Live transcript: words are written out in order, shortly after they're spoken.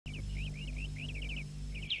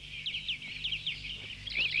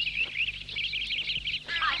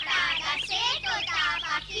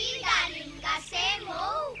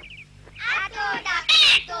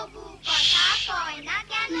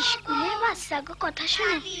লাগো কথা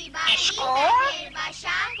শুনে।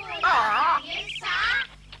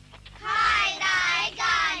 খায় দায়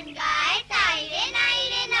গান গায় তাই রে নাই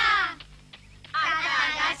রে না। আতা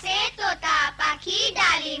গাছে তোতা পাখি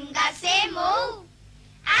ডালিম গাছে মৌ,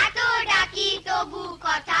 এত ডাকি তবু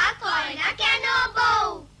কথা কয় না কেন বউ।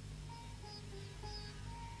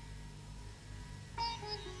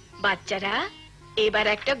 বাচ্চারা এবার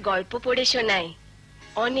একটা গল্প পড়ে শোনাই।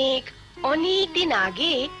 অনেক অনেক দিন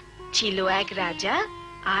আগে ছিল এক রাজা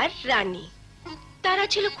আর রানী। তারা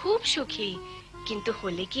ছিল খুব সুখী, কিন্তু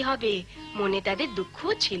হলে কি হবে, মনে তাদের দুঃখ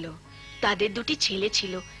ছিল। তাদের দুটি ছেলে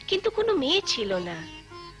ছিল, কিন্তু কোনো মেয়ে ছিল না।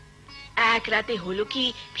 এক রাতে হলো কি,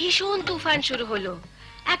 ভীষণ তুফান শুরু হলো।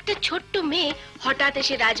 একটা ছোট্ট মেয়ে হঠাৎ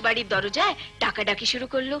এসে রাজবাড়ির দরজায় ডাকাডাকি শুরু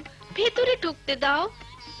করলো, ভেতরে ঢুকতে দাও।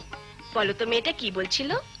 বলো তো মেয়েটা কি বলছিল?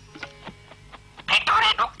 ভেতরে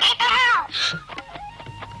ঢুকতে দাও।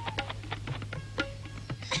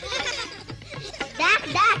 দেখ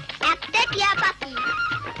দেখ একটা টিয়া পাখি।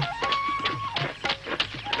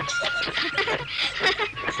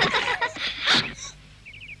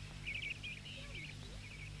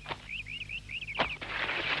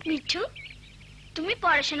 মিঠু, তুমি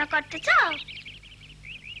পড়াশোনা করতে চাও?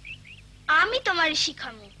 আমি তোমার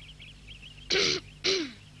শিখাবো।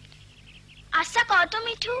 আচ্ছা কত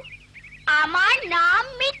মিঠু? আমার নাম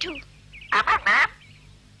মিঠু। আমার নাম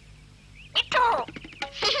মিঠু।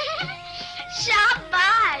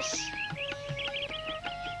 শাবাশ।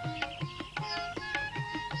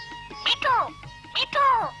 মিঠু মিঠু,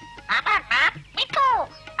 আমার নাম মিঠু,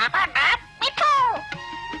 আমার নাম মিঠু।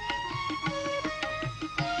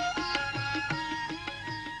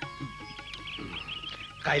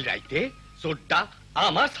 কাল রাইতে চোরটা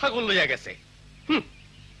আমার ছাগল লইয়া গেছে।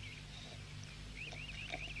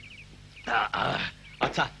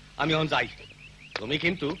 আচ্ছা আমি এখন যাই, তুমি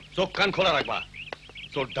কিন্তু চোখ কান খোলা রাখবা,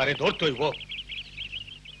 চোরটারে ধরতে হইব।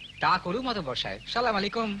 তা করুক মাতব্বর সাহেব। সালাম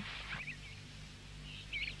আলাইকুম।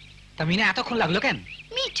 তা মিনা এতক্ষণ লাগলো কেন?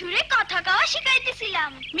 মিঠুরে কথা কওয়া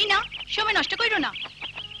শিখাইতেছিলাম। মিনা, সময় নষ্ট কইরো না।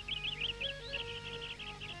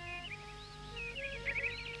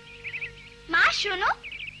 মা শোনো,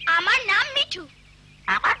 আমার নাম মিঠু।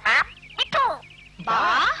 আমার নাম মিঠু।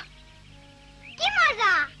 বাহ, কি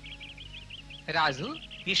মজা। রাজু,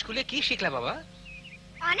 স্কুলে কি শিখলা বাবা?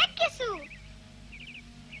 অনেক কিছু।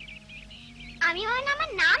 আমি হয় আমার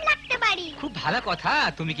নাম লিখতে পারি। খুব ভালো কথা,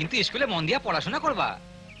 তুমি কিন্তু স্কুলে মন দিয়া পড়াশোনা করবা।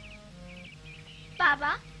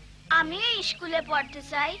 বাবা, আমিও স্কুলে পড়তে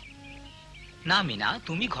চাই। না মিনা,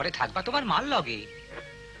 তুমি ঘরে থাকবা তোমার মার লগে।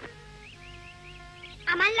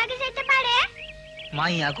 আমার লাগে যেতে পারে?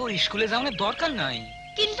 মাইয়া গো, স্কুলে যাওয়ার দরকার নাই।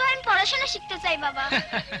 কিন্তু আমি পড়াশোনা শিখতে চাই বাবা।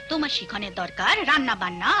 তোমার শিখনের দরকার রান্না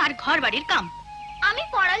বান্না আর ঘর বাড়ির কাম। আমি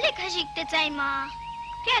পড়ালেখা শিখতে চাই মা।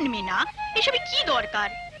 কেন মিনা, এসবে কি দরকার?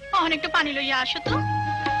 অনেক একটু পানি লইয়া আসো তো।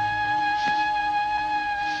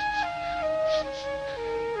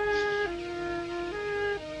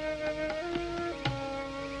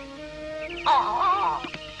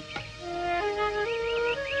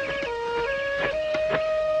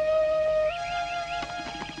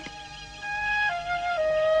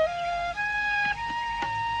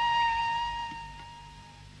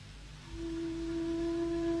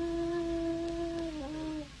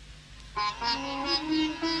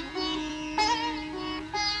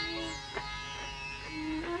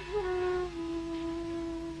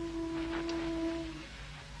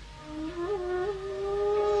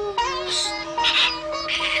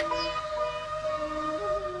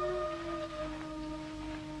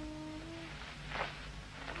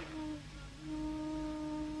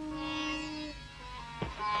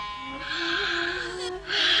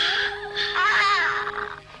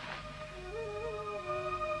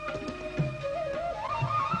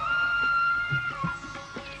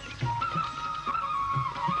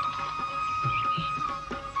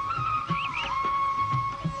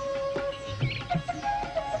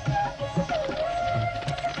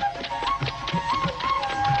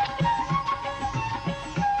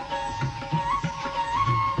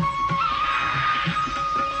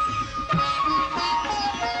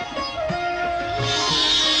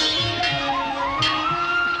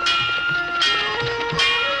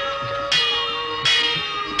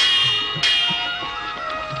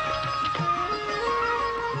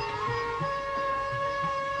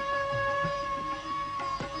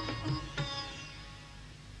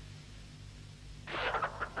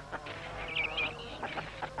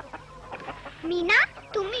 মিনা,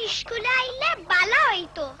 তুমি স্কুলে আইলে ভালো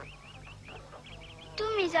হইতো।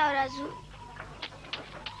 তুমি যাও রাজু।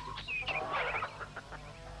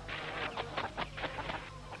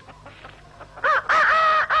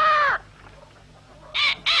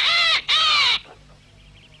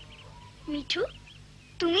 মিঠু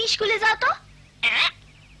তুমি স্কুলে যাও তো।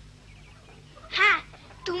 হ্যাঁ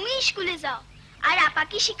তুমি স্কুলে যাও আর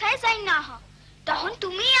আপাকে শিখায় যাই না হ, তখন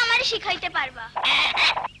তুমি আমারে শিখাইতে পারবা।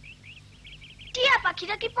 টিয়া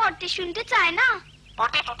পাখিরা কি পড়তে শুনতে চায় না?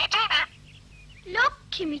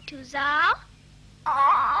 লক্ষ্মী মিঠু যাও।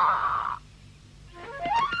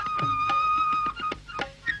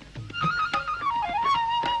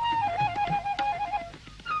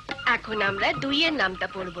 এখন আমরা 2 এর নামটা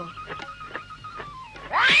পড়ব।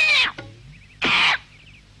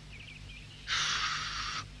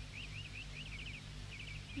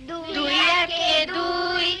 দুই একে 2,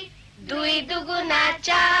 2 দুগুণা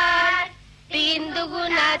 4, 3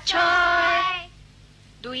 দুগুণা 6,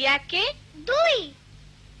 2 একে 2,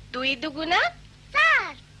 2 দুগুণা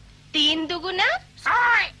 4, 3 দুগুণা।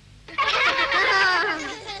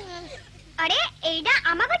 আরে এইটা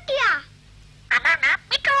আমাকে টিয়া। আমার নাম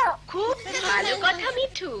মিঠু। খুব ভালো কথা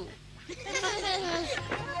মিঠু।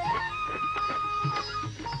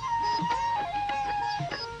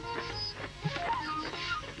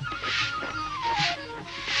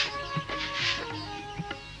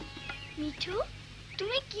 মিঠু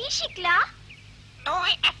তুমি কি শিখলা? 2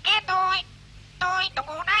 একে 2, 2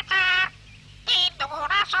 দুগুণা 4, 3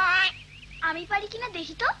 দুগুণা 6, আমি পারি কিনা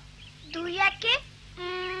দেখি তো। 2 একে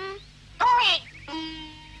 2,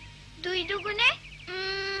 2 দুগুণে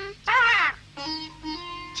 4,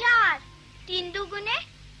 4, 3 দুগুণে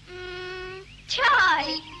 6,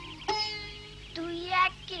 2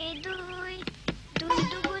 একে 2, 2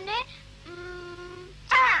 দুগুণে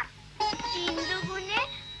 4, 3 দুগুণে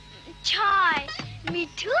 6।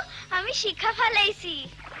 মিঠু আমি শিখা ফেলাইছি।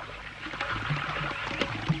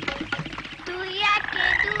 2 একে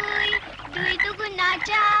 2, 2 দুগুণা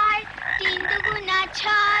 4, 3 দুগুণা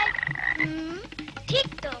 6। ঠিক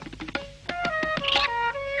তো।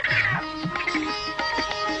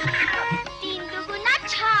 3 দুগুণা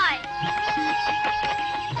 6,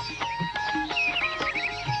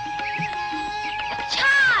 6।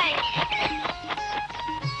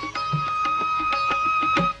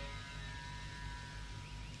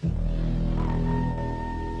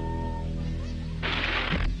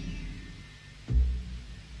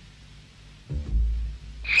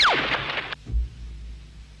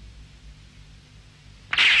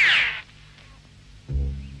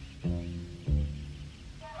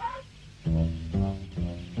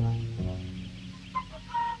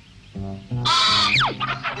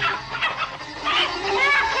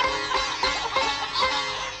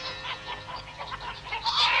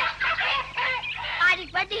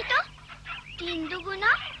 আরেকবার দেখি তো। 3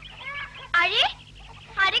 দুগুণা, আরে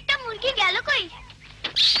আরেকটা মুরগি গেল কই?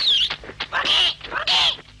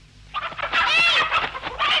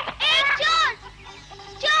 এই চোর,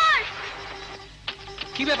 চোর!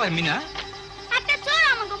 কি ব্যাপার মিনা? একটা চোর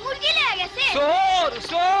আমাকে মুরগি লেগে গেছে। চোর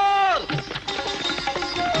চোর!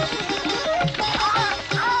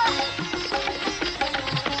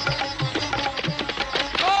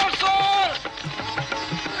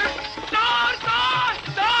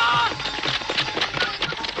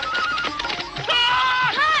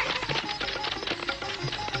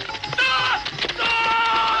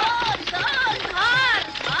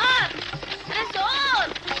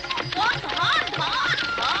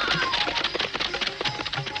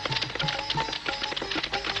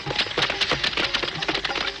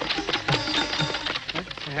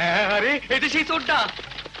 হ্যাঁ আরে এটা সেই চোরটা।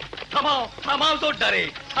 থামাও থামাও চোরটারে,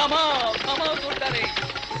 থামাও থামাও চোরটারে।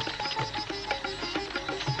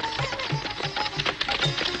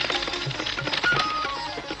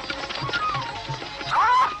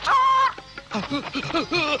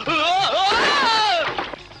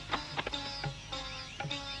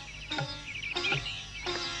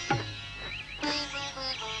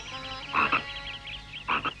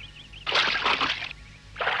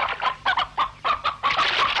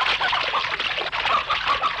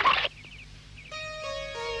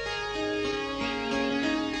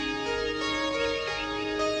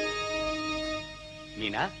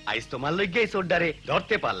 মিনা আইস তোমার লইগে চোরটারে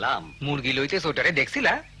ধরতে পারলাম। মুরগি লইতে চোরটারে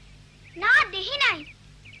দেখছিলা? না দেখি নাই।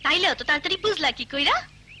 তাইলে অত তাড়াতাড়ি বুঝলা কি কইরা?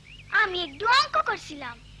 আমি একটু অঙ্ক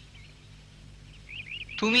করছিলাম।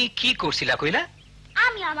 তুমি কি করছিলা কইলা?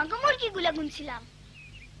 আমি আমাকে মুরগিগুলা গুনছিলাম।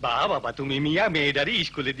 বা বাবা তুমি মিয়া মেয়েদারি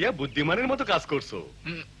স্কুলে দিয়া বুদ্ধিমানের মতো কাজ করছো।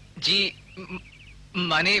 জি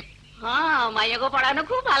মানে হ্যাঁ মাইয়াকে পড়ানো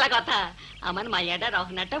খুব ভালো কথা। আমার মাইয়াটা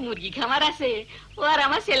রহনাটা মুরগি খামার আছে, ও আর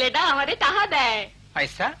আমার ছেলেটা আমারে টাকা দেয়।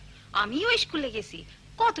 আইসা আমিও স্কুলে গেছি,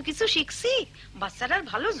 কত কিছু শিখছি, বাচ্চাটার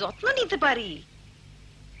ভালো যত্ন নিতে পারি।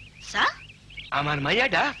 আমার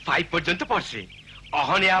মাইয়াটা 5 পর্যন্ত পড়ছে,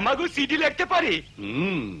 অহনে আমাগো সিডি লিখতে পারে।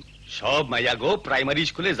 সব মাইয়া গো প্রাইমারি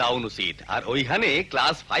স্কুলে যাওন উচিত আর ওইখানে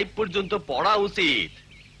ক্লাস 5 পর্যন্ত পড়া উচিত।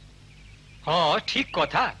 হ ঠিক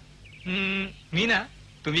কথা। মিনা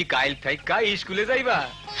তুমি কাইল থাইকা স্কুলে যাইবা?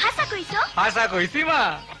 হাসা কইছো? আশা কইছি মা।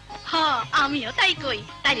 হ্যাঁ আমিও তাই কই,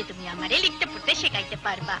 তাইলে তুমি আমারে লিখতে পড়তে শেখাইতে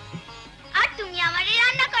পারবা। আর তুমি আমারে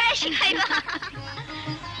রান্না করা শিখাইবা।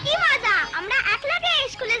 কি মজা, আমরা একলাগে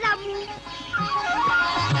স্কুলে যাব।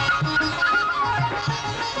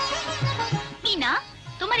 মিনা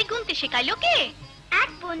তোমারে গুনতে শেখাইলো কে? এক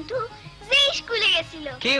বন্ধু যে স্কুলে গেছিল। কে